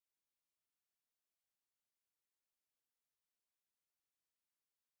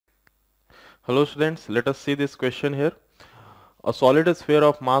Hello students, let us see this question here. A solid sphere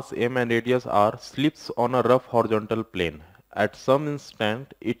of mass m and radius r slips on a rough horizontal plane. At some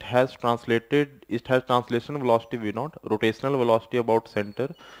instant, it has translation velocity v naught, rotational velocity about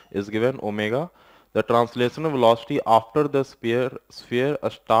center is given omega. The translational velocity after the sphere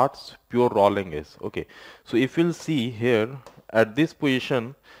starts pure rolling is. Okay, so if you'll see here at this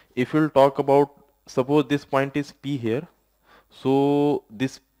position, if you'll talk about, suppose this point is P here. So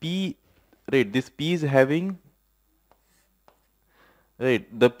this P, right, this P is having, right,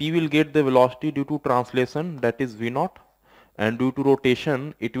 the P will get the velocity due to translation, that is V naught, and due to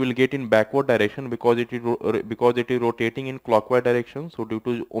rotation it will get in backward direction because it is rotating in clockwise direction. So due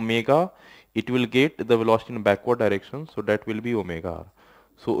to omega it will get the velocity in backward direction, so that will be omega r.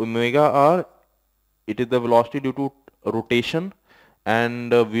 So omega r, it is the velocity due to rotation,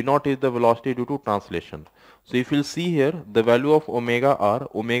 and V naught is the velocity due to translation. So if you'll see here, the value of omega r,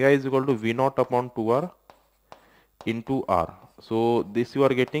 omega is equal to V naught upon 2r into r. So this you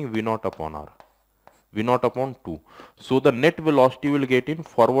are getting V naught upon r, V naught upon 2. So the net velocity will get in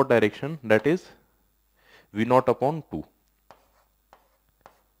forward direction, that is V naught upon 2.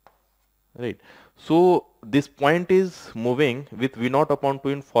 Right. So this point is moving with V naught upon 2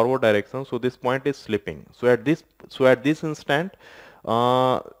 in forward direction. So this point is slipping. So at this instant,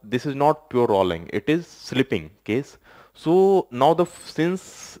 this is not pure rolling, it is slipping case. So now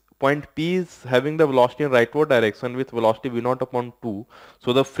since point P is having the velocity in rightward direction with velocity V naught upon 2,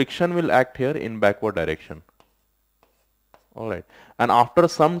 so the friction will act here in backward direction. Alright, and after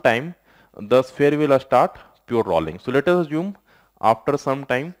some time the sphere will start pure rolling. So let us assume after some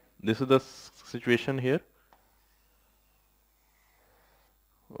time, this is the situation here.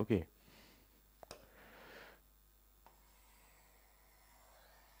 Okay.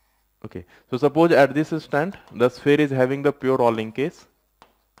 Okay. So suppose at this instant the sphere is having the pure rolling case.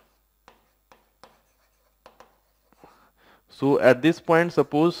 So at this point,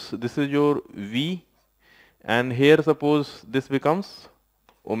 suppose this is your V, and here suppose this becomes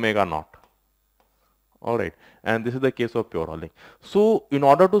omega naught. Alright, and this is the case of pure rolling. So in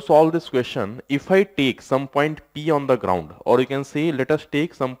order to solve this question, if I take some point P on the ground, or you can say let us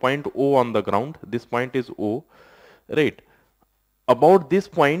take some point O on the ground, this point is O, right? About this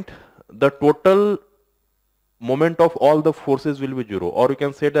point, the total moment of all the forces will be 0, or you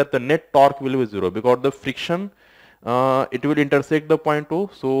can say that the net torque will be 0 because the friction, it will intersect the point O.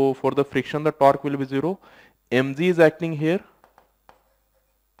 So for the friction the torque will be 0. mg is acting here,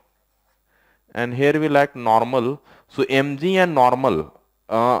 and here will act normal. So mg and normal,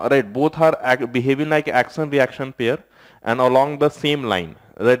 right, both are behaving like action reaction pair and along the same line,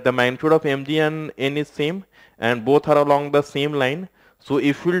 right? The magnitude of mg and n is same and both are along the same line. So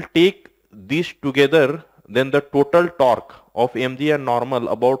if we'll take these together, then the total torque of mg and normal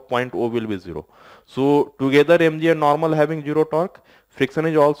about point O will be 0. So together mg and normal having 0 torque, friction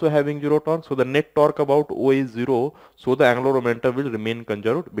is also having 0 torque, so the net torque about O is 0, so the angular momentum will remain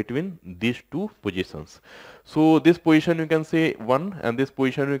conserved between these two positions. So this position you can say 1 and this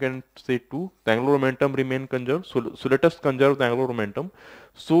position you can say 2, the angular momentum remain conserved. So let us conserve the angular momentum.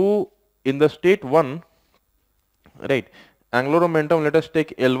 So in the state 1, right, angular momentum, let us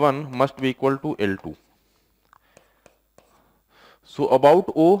take L1 must be equal to L2. So about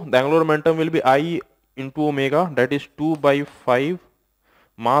O, the angular momentum will be I into omega, that is 2 by 5.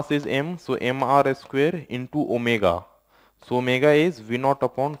 Mass is m, so mr square into omega. So omega is V naught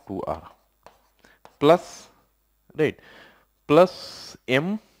upon 2r plus, right, plus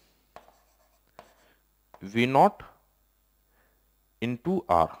m V naught into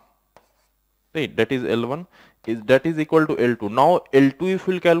r, right, that is L1, that is equal to L2. Now L2 if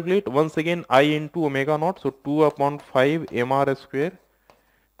we will calculate, once again I into omega naught, so 2 upon 5 mr square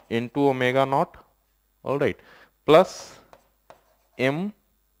into omega naught, alright, plus m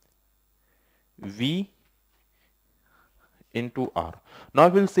V into r. Now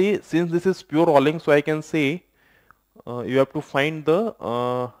we will say, since this is pure rolling, so I can say you have to find the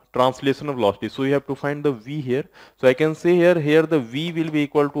translational velocity. So you have to find the V here. So I can say here the V will be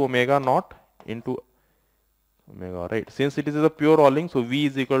equal to omega naught into omega, right? Since it is a pure rolling, so V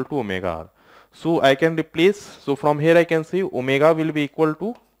is equal to omega r. So I can replace, so from here I can say omega will be equal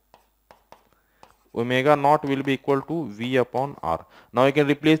to, omega naught will be equal to V upon r. Now I can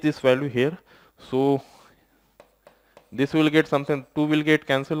replace this value here. So this will get something, 2 will get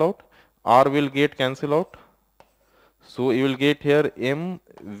cancel out, r will get cancel out. So you will get here m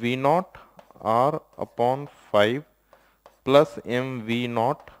V naught r upon 5 plus m V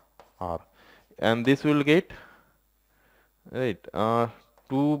naught r, and this will get, right,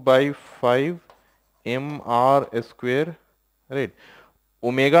 2 by 5 m r square, right.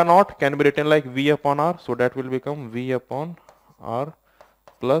 omega naught can be written like V upon R, so that will become V upon R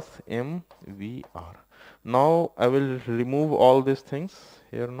plus mvr. Now I will remove all these things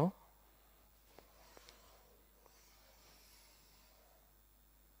here now.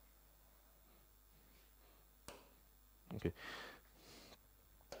 Okay.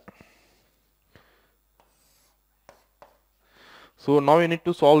 So now you need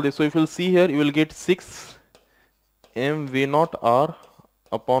to solve this. So if you will see here, you will get 6 mv naught r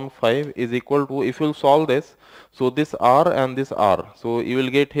upon 5 is equal to, if you will solve this, so this r and this r, so you will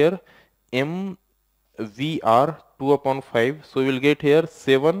get here mvr 2 upon 5, so you will get here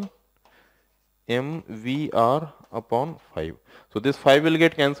 7 mvr upon 5. So this 5 will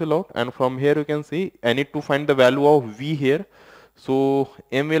get cancelled out, and from here you can see I need to find the value of v here. So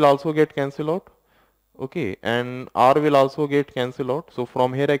m will also get cancelled out, okay, and r will also get cancelled out. So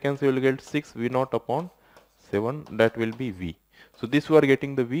from here I can say we will get 6 v naught upon 7, that will be v. So this we are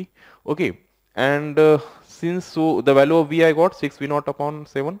getting the v, okay, and since so the value of v I got 6 v naught upon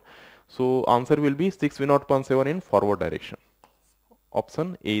 7, so answer will be 6 v naught upon 7 in forward direction.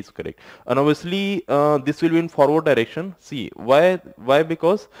 Option A is correct. And obviously this will be in forward direction. See why?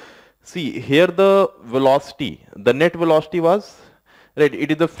 Because see here the velocity, the net velocity was right.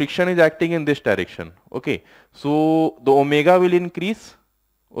 It is the friction is acting in this direction. Okay, so the omega will increase.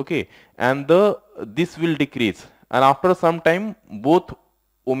 Okay, and this will decrease. And after some time, both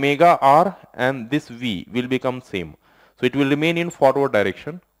omega r and this v will become same. So it will remain in forward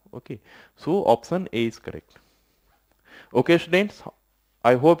direction. Okay, so option A is correct. Okay, students.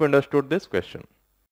 I hope you understood this question.